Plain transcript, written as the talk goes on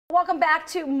Welcome back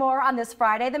to more on this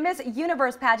Friday. The Miss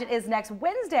Universe pageant is next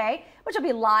Wednesday, which will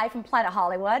be live from Planet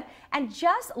Hollywood. And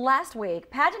just last week,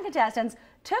 pageant contestants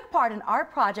took part in an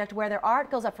art project where their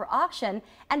art goes up for auction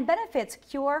and benefits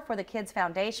Cure for the Kids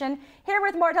Foundation. Here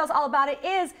with more to tell us all about it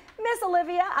is Miss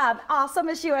Olivia of Awesome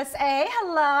Miss USA.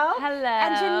 Hello. Hello.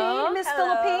 And Janine, Miss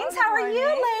Philippines. How are you,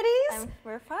 ladies?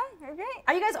 We're fine. We're great.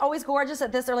 Are you guys always gorgeous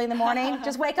at this early in the morning?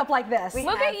 Just wake up like this.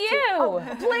 Look at you. Oh,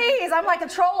 please. I'm like a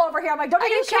troll over here. I'm like, don't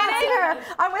get shots here.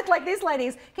 I'm with like these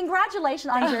ladies.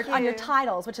 Congratulations on your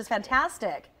titles, which is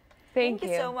fantastic. Thank you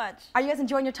so much. Are you guys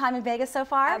enjoying your time in Vegas so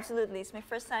far? Absolutely. It's my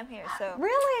first time here, so.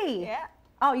 Really? Yeah.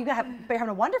 Oh, you're having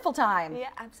a wonderful time. Yeah,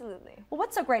 absolutely. Well,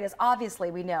 what's so great is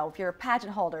obviously we know if you're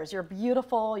pageant holders, you're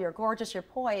beautiful, you're gorgeous, you're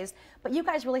poised, but you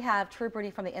guys really have true beauty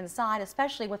from the inside,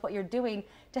 especially with what you're doing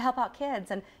to help out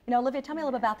kids. And, you know, Olivia, tell me a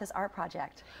little bit about this art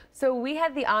project. So we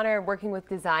had the honor of working with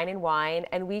Design and Wine,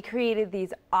 and we created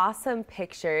these awesome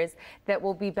pictures that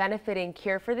will be benefiting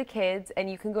Cure for the Kids, and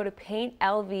you can go to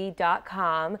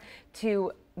paintlv.com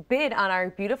to bid on our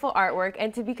beautiful artwork.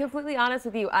 And to be completely honest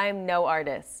with you, I am no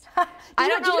artist. I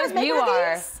don't know if you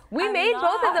are. We made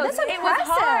both of those. It was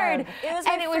hard.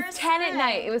 And it was 10 at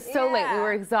night. It was so late. We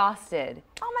were exhausted.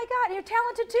 Oh my God, you're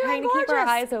talented too. Trying to keep our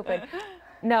eyes open.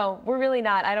 No, we're really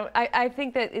not. I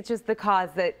think that it's just the cause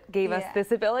that gave us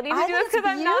this ability to do this, because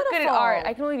I'm not good at art.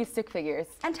 I can only do stick figures.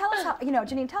 And tell us how, you know,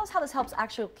 Janine, tell us how this helps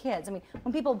actual kids. I mean,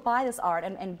 when people buy this art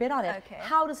and bid on it,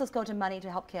 how does this go to money to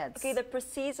help kids? Okay, the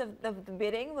proceeds of the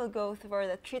bidding will go for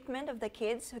the treatment of the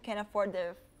kids who can afford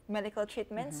the medical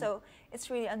treatment. So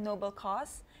it's really a noble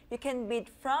cause. You can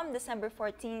bid from December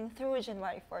 14 through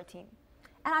January 14.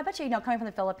 And I bet you, coming from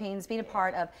the Philippines, being a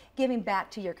part of giving back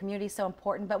to your community is so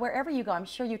important. But wherever you go, I'm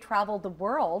sure you traveled the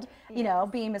world, you know,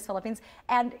 being Miss Philippines.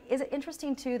 And is it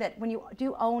interesting, too, that when you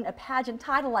do own a pageant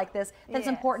title like this, that it's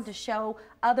important to show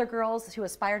other girls who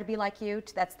aspire to be like you?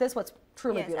 That's what's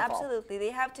truly beautiful. Yes, absolutely. They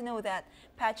have to know that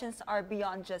pageants are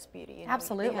beyond just beauty. You know?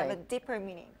 Absolutely. They have a deeper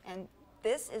meaning. And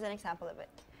this is an example of it.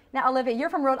 Now, Olivia,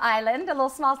 you're from Rhode Island, a little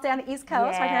small state on the East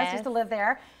Coast. My parents used to live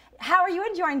there. How are you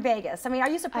enjoying Vegas? I mean, are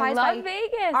you surprised by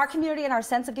our community and our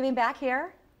sense of giving back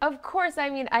here? Of course. I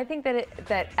mean, I think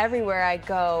that everywhere I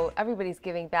go, everybody's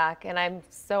giving back, and I'm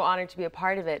so honored to be a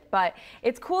part of it. But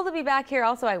it's cool to be back here.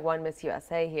 Also, I won Miss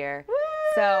USA here. Woo!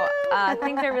 So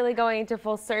things are really going into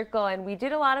full circle, and we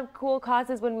did a lot of cool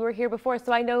causes when we were here before,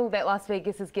 so I know that Las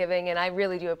Vegas is giving, and I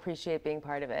really do appreciate being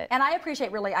part of it. And I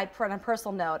appreciate, really, on a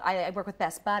personal note, I work with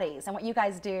Best Buddies, and what you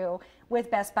guys do with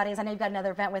Best Buddies, I know you've got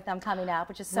another event with them coming up,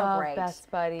 which is so great.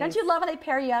 Best Buddies. Don't you love when they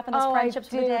pair you up in those friendships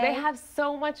for the day? They have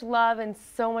so much love and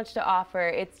so much to offer.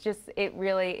 It's just,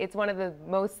 it's one of the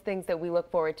most things that we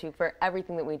look forward to for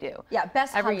everything that we do. Yeah,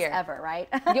 best hugs ever, right?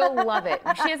 You'll love it.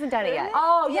 She hasn't done it yet.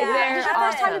 Oh, yeah. It's your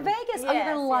first time to Vegas. Yes, oh, you're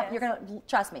going to love it. You're going to,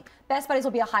 trust me, Best Buddies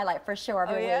will be a highlight for sure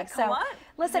every week. Come on.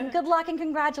 Listen, good luck and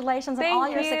congratulations on all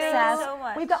your success. Thank you so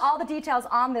much. We've got all the details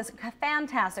on this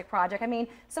fantastic project. I mean,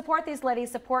 support these ladies,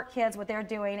 support kids, what they're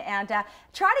doing, and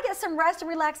try to get some rest and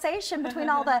relaxation between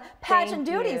all the pageant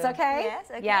duties, okay? Yes,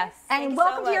 okay. Yes. And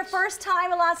welcome to your first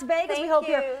time in Las Vegas. We hope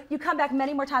you come back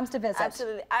many more times to visit.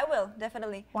 Absolutely. I will,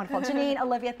 definitely. Wonderful. Janine,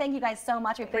 Olivia, thank you guys so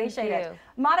much. We appreciate it.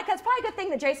 Monica, it's probably a good thing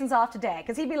that Jason's off today,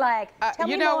 because he'd be like, tell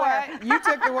me more. You know what? You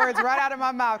took the words right out of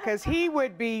my mouth, because he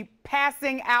would be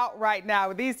passing out right now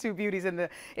with these two beauties in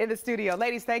the studio.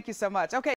 Ladies, thank you so much. Okay.